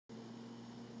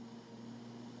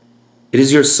It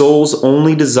is your soul's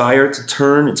only desire to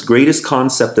turn its greatest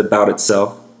concept about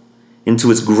itself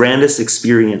into its grandest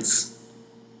experience.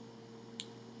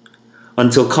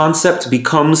 Until concept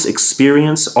becomes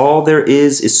experience, all there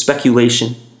is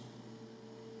speculation.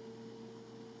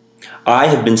 I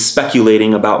have been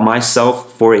speculating about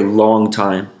myself for a long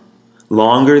time,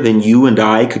 longer than you and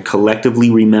I could collectively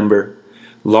remember,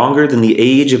 longer than the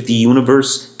age of the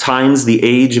universe times the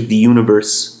age of the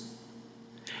universe.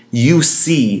 You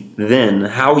see, then,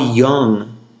 how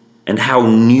young and how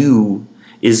new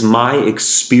is my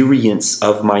experience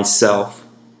of myself.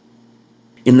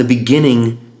 In the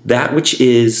beginning, that which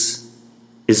is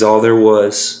all there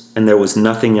was, and there was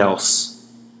nothing else.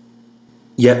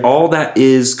 Yet all that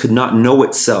is could not know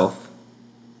itself,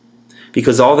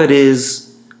 because all that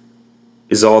is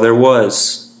all there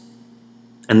was,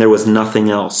 and there was nothing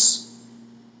else.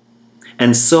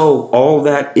 And so all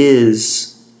that is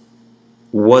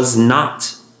was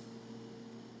not.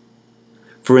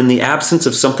 For in the absence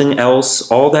of something else,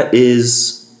 all that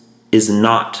is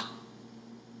not.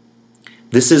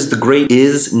 This is the great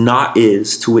is not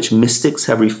is to which mystics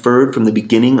have referred from the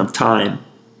beginning of time.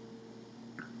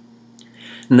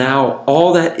 Now,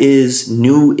 all that is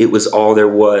knew it was all there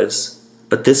was,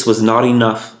 but this was not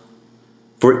enough,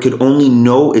 for it could only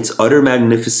know its utter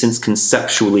magnificence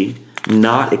conceptually,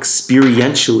 not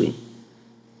experientially.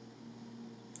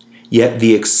 Yet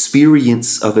the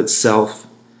experience of itself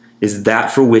is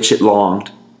that for which it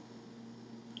longed,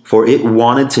 for it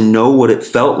wanted to know what it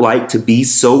felt like to be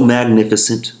so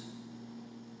magnificent.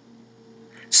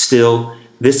 Still,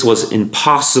 this was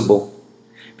impossible,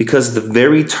 because the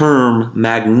very term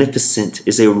magnificent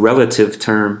is a relative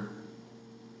term.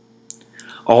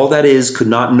 All that is could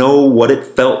not know what it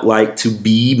felt like to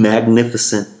be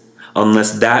magnificent,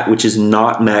 unless that which is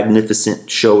not magnificent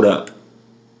showed up.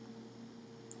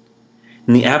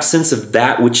 In the absence of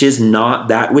that which is not,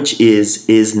 that which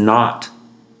is not.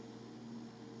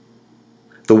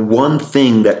 The one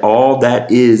thing that all that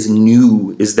is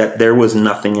knew is that there was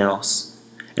nothing else.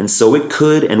 And so it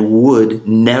could and would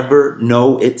never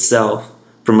know itself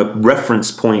from a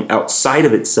reference point outside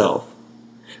of itself.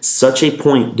 Such a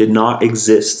point did not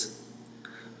exist.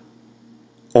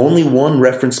 Only one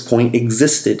reference point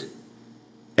existed,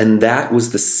 and that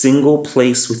was the single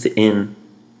place within.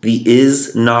 The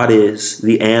is not is,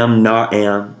 the am not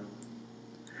am.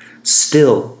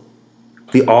 Still,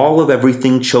 the all of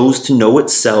everything chose to know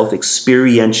itself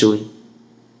experientially.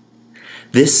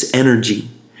 This energy,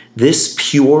 this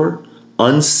pure,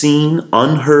 unseen,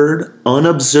 unheard,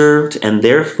 unobserved, and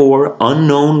therefore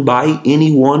unknown by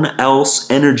anyone else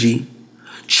energy,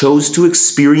 chose to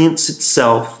experience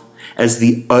itself as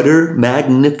the utter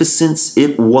magnificence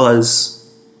it was.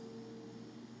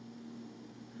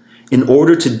 In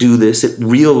order to do this, it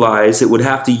realized it would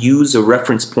have to use a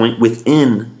reference point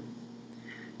within.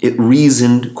 It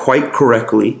reasoned quite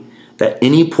correctly that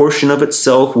any portion of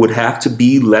itself would have to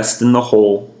be less than the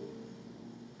whole,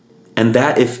 and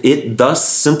that if it thus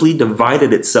simply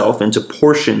divided itself into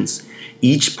portions,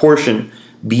 each portion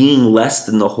being less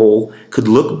than the whole, could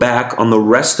look back on the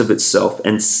rest of itself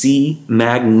and see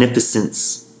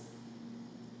magnificence.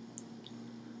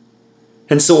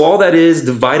 And so all that is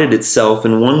divided itself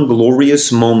in one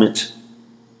glorious moment.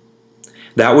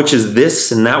 That which is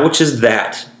this and that which is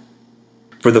that.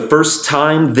 For the first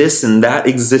time, this and that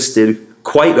existed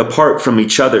quite apart from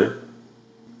each other.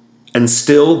 And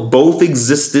still both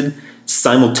existed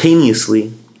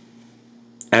simultaneously,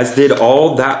 as did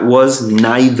all that was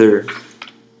neither.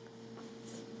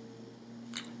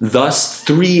 Thus,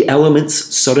 three elements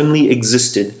suddenly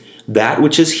existed: that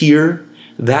which is here,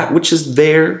 that which is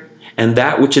there, and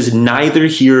that which is neither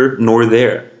here nor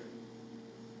there,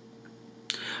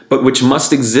 but which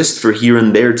must exist for here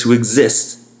and there to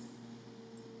exist.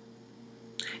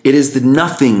 It is the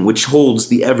nothing which holds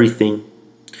the everything.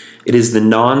 It is the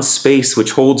non-space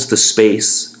which holds the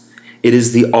space. It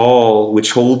is the all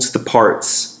which holds the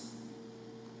parts.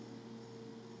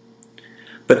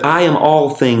 But I am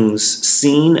all things,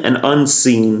 seen and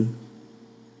unseen.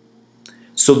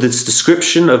 So this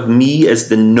description of me as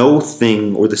the no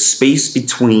thing or the space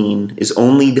between is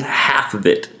only the half of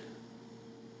it.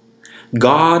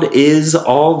 God is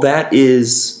all that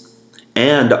is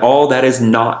and all that is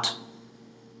not.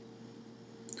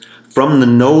 From the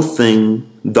no thing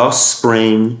thus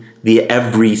sprang the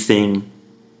everything.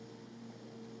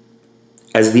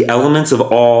 As the elements of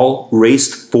all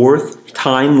raced forth,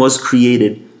 time was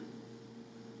created.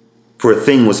 For a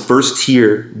thing was first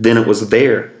here, then it was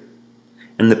there.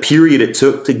 And the period it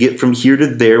took to get from here to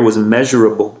there was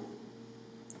measurable.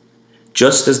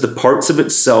 Just as the parts of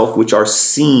itself which are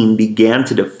seen began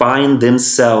to define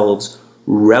themselves,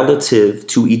 relative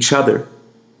to each other.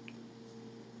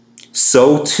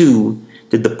 So too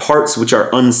did the parts which are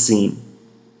unseen.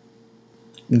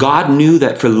 God knew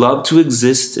that for love to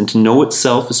exist and to know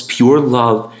itself as pure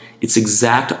love, its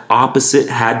exact opposite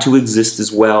had to exist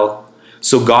as well.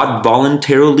 So God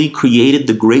voluntarily created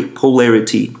the great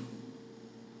polarity.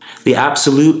 The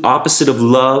absolute opposite of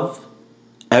love,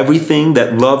 everything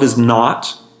that love is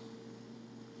not,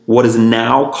 what is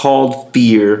now called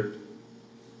fear.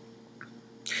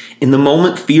 In the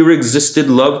moment fear existed,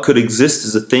 love could exist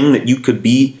as a thing that you could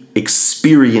be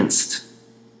experienced.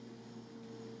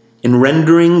 In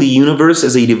rendering the universe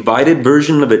as a divided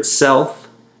version of itself,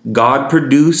 God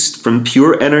produced from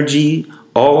pure energy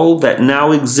all that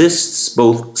now exists,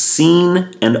 both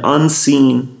seen and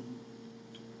unseen.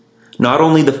 Not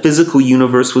only the physical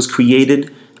universe was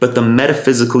created, but the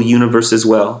metaphysical universe as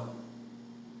well.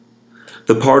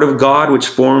 The part of God which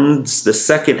forms the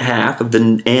second half of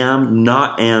the am,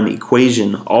 not am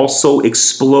equation also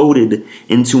exploded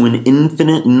into an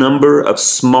infinite number of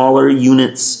smaller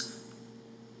units.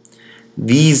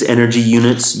 These energy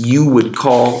units you would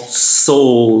call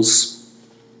souls.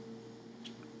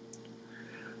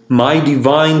 My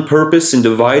divine purpose in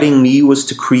dividing me was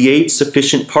to create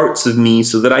sufficient parts of me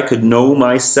so that I could know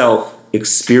myself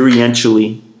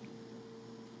experientially.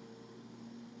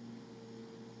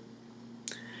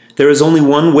 There is only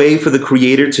one way for the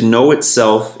Creator to know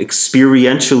itself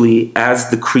experientially as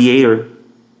the Creator,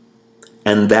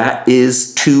 and that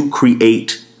is to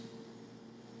create.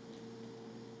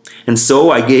 And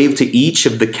so I gave to each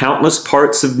of the countless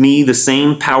parts of me the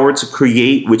same power to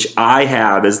create which I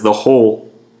have as the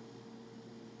whole.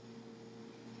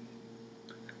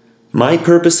 My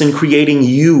purpose in creating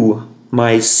you,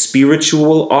 my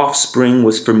spiritual offspring,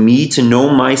 was for me to know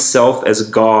myself as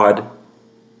God.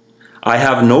 I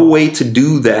have no way to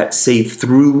do that save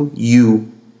through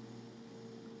you.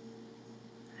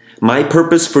 My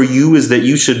purpose for you is that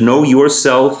you should know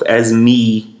yourself as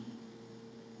me.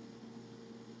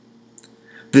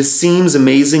 This seems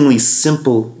amazingly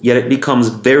simple, yet it becomes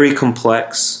very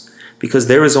complex, because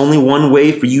there is only one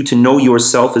way for you to know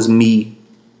yourself as me,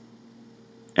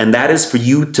 and that is for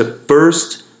you to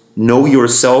first know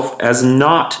yourself as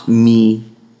not me.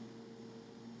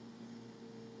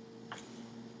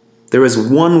 There is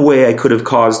one way I could have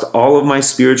caused all of my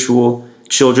spiritual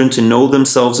children to know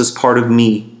themselves as part of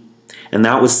me, and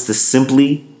that was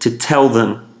simply to tell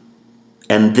them,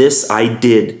 and this I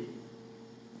did.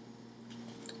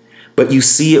 But you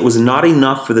see, it was not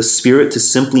enough for the Spirit to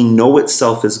simply know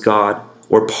itself as God,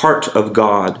 or part of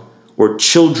God, or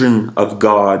children of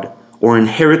God, or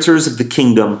inheritors of the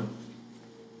kingdom.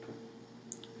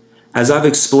 As I've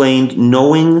explained,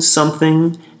 knowing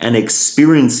something and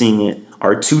experiencing it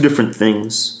are two different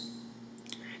things.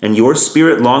 And your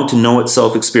spirit longed to know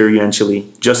itself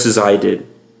experientially, just as I did.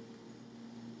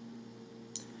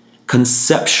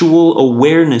 Conceptual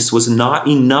awareness was not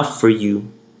enough for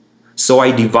you. So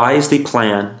I devised a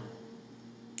plan.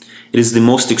 It is the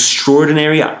most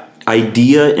extraordinary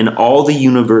idea in all the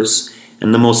universe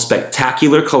and the most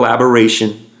spectacular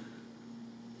collaboration.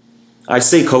 I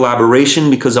say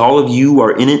collaboration because all of you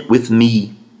are in it with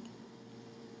me.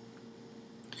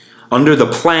 Under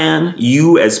the plan,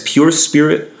 you as pure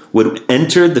spirit would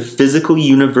enter the physical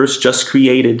universe just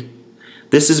created.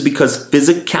 This is because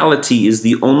physicality is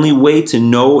the only way to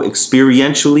know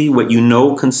experientially what you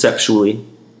know conceptually.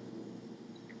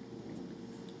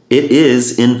 It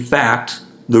is, in fact,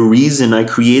 the reason I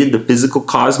created the physical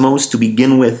cosmos to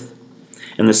begin with,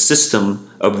 and the system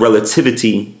of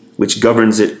relativity which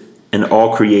governs it and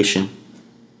all creation.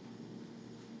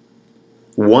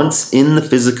 Once in the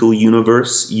physical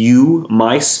universe, you,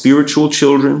 my spiritual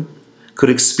children, could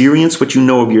experience what you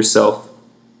know of yourself.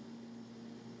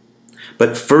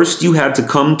 But first you had to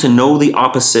come to know the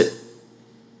opposite.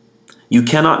 You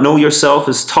cannot know yourself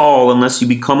as tall unless you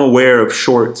become aware of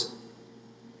short.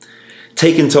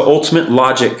 Taken to ultimate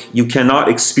logic, you cannot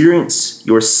experience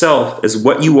yourself as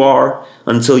what you are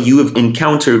until you have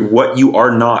encountered what you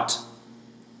are not.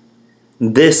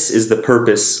 This is the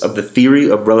purpose of the theory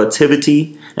of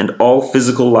relativity and all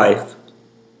physical life.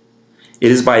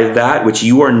 It is by that which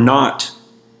you are not,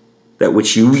 that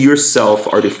which you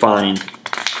yourself are defined.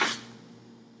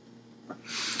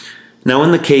 Now,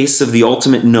 in the case of the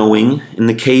ultimate knowing, in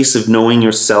the case of knowing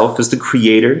yourself as the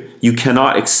creator, you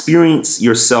cannot experience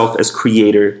yourself as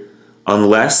creator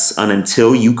unless and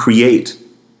until you create.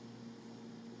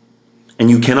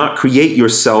 And you cannot create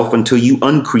yourself until you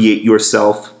uncreate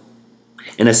yourself.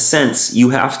 In a sense, you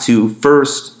have to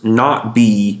first not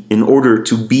be in order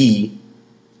to be.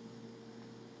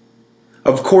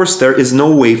 Of course, there is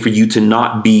no way for you to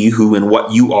not be who and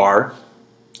what you are.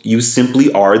 You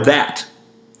simply are that.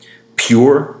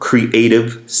 Pure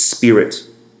creative spirit.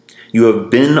 You have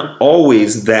been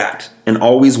always that and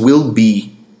always will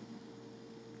be.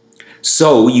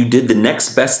 So you did the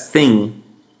next best thing.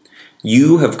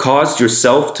 You have caused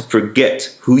yourself to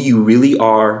forget who you really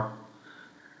are.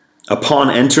 Upon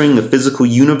entering the physical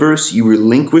universe, you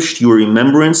relinquished your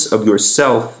remembrance of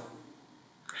yourself.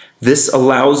 This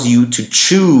allows you to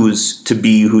choose to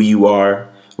be who you are,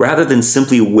 rather than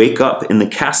simply wake up in the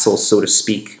castle, so to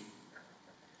speak.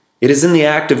 It is in the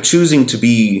act of choosing to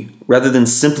be, rather than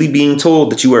simply being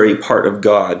told that you are a part of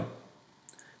God.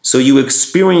 So you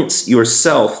experience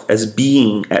yourself as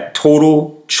being at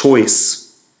total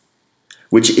choice,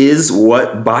 which is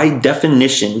what, by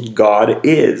definition, God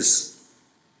is.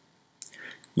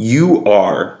 You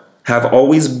have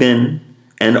always been,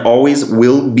 and always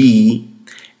will be,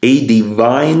 a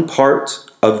divine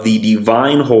part of the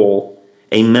divine whole,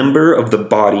 a member of the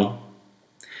body.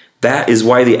 That is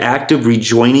why the act of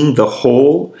rejoining the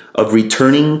whole, of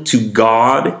returning to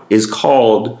God, is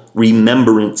called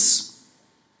remembrance.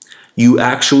 You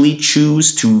actually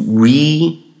choose to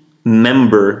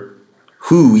remember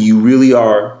who you really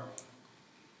are,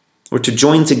 or to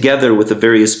join together with the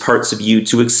various parts of you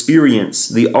to experience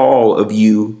the all of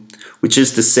you, which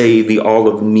is to say, the all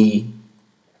of me.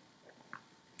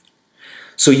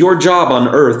 So your job on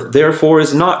earth, therefore,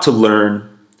 is not to learn,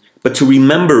 but to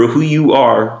remember who you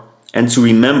are and to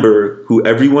remember who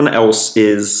everyone else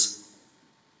is.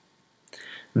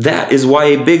 That is why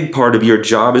a big part of your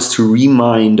job is to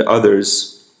remind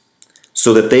others,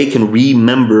 so that they can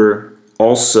remember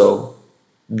also.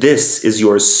 This is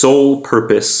your sole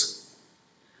purpose.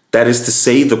 That is to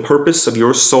say, the purpose of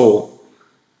your soul.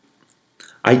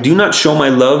 I do not show my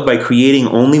love by creating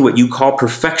only what you call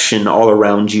perfection all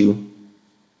around you.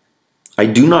 I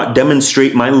do not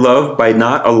demonstrate my love by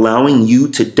not allowing you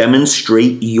to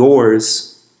demonstrate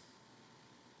yours.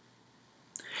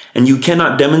 And you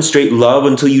cannot demonstrate love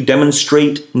until you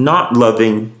demonstrate not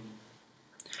loving.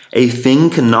 A thing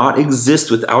cannot exist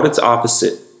without its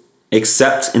opposite,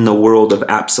 except in the world of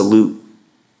absolute.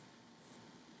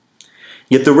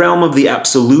 Yet the realm of the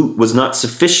absolute was not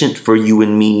sufficient for you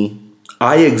and me.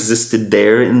 I existed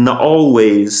there in the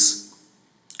always,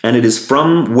 and it is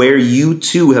from where you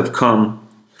too have come.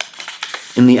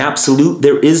 In the absolute,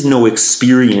 there is no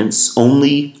experience,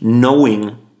 only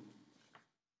knowing.